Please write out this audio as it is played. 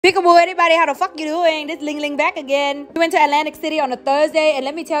Peekaboo, anybody, how the fuck you doing? This Ling Ling back again. We went to Atlantic City on a Thursday, and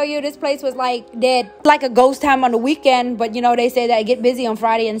let me tell you, this place was like dead. Like a ghost town on the weekend, but you know, they say that I get busy on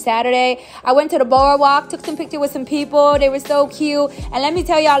Friday and Saturday. I went to the boardwalk, took some pictures with some people. They were so cute. And let me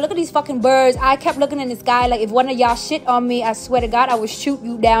tell y'all, look at these fucking birds. I kept looking in the sky like if one of y'all shit on me, I swear to God, I would shoot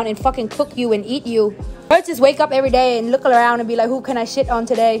you down and fucking cook you and eat you. Birds just wake up every day and look around and be like, who can I shit on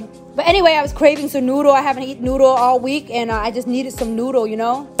today? But anyway, I was craving some noodle. I haven't eaten noodle all week, and I just needed some noodle, you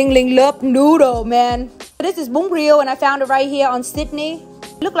know? Ling Ling love noodle, man. This is Bung Rio, and I found it right here on Sydney.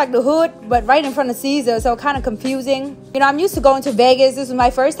 It looked like the hood, but right in front of Caesar, so kind of confusing. You know, I'm used to going to Vegas. This was my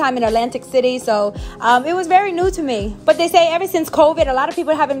first time in Atlantic City, so it was very new to me. But they say ever since COVID, a lot of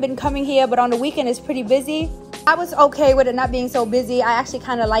people haven't been coming here, but on the weekend it's pretty busy. I was okay with it not being so busy. I actually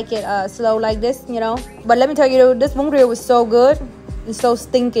kind of like it slow like this, you know? But let me tell you, this Bung Rio was so good. It's so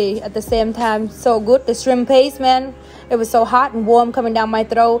stinky at the same time. So good. The shrimp paste, man. It was so hot and warm coming down my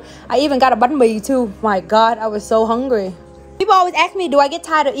throat. I even got a banh mi too. My God, I was so hungry. People always ask me, do I get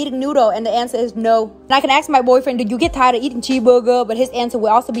tired of eating noodle? And the answer is no. And I can ask my boyfriend, do you get tired of eating cheeseburger? But his answer will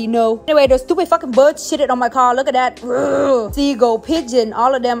also be no. Anyway, those stupid fucking birds shitted on my car. Look at that. Ugh. Seagull, pigeon,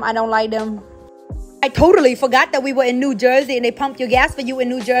 all of them. I don't like them. I totally forgot that we were in New Jersey and they pumped your gas for you in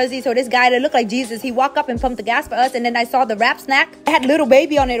New Jersey. So this guy that looked like Jesus, he walked up and pumped the gas for us. And then I saw the wrap snack. It had little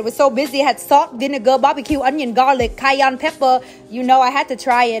baby on it. It was so busy. It had salt, vinegar, barbecue, onion, garlic, cayenne pepper. You know, I had to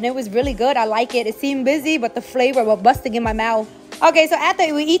try it. And it was really good. I like it. It seemed busy, but the flavor was busting in my mouth. Okay, so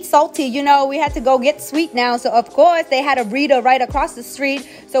after we eat salty, you know, we had to go get sweet now. So, of course, they had a Rita right across the street.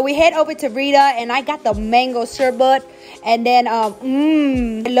 So we head over to Rita, and I got the mango sherbet. And then,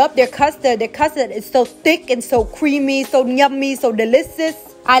 I love their custard. Their custard is so thick and so creamy, so yummy, so delicious.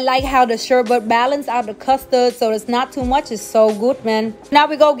 I like how the sherbet balance out the custard, so it's not too much. It's so good, man. Now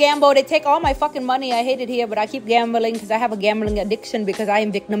we go gamble. They take all my fucking money. I hate it here, but I keep gambling because I have a gambling addiction because I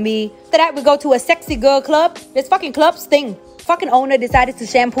am Vietnamese. After that, we go to a sexy girl club. This fucking club stink. Fucking owner decided to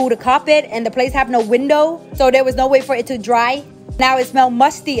shampoo the carpet and the place have no window, so there was no way for it to dry. Now it smells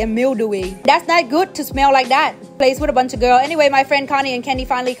musty and mildewy. That's not good to smell like that. Place with a bunch of girls. Anyway, my friend Connie and Kenny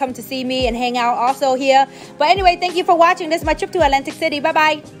finally come to see me and hang out also here. But anyway, thank you for watching. This is my trip to Atlantic City.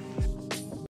 Bye-bye.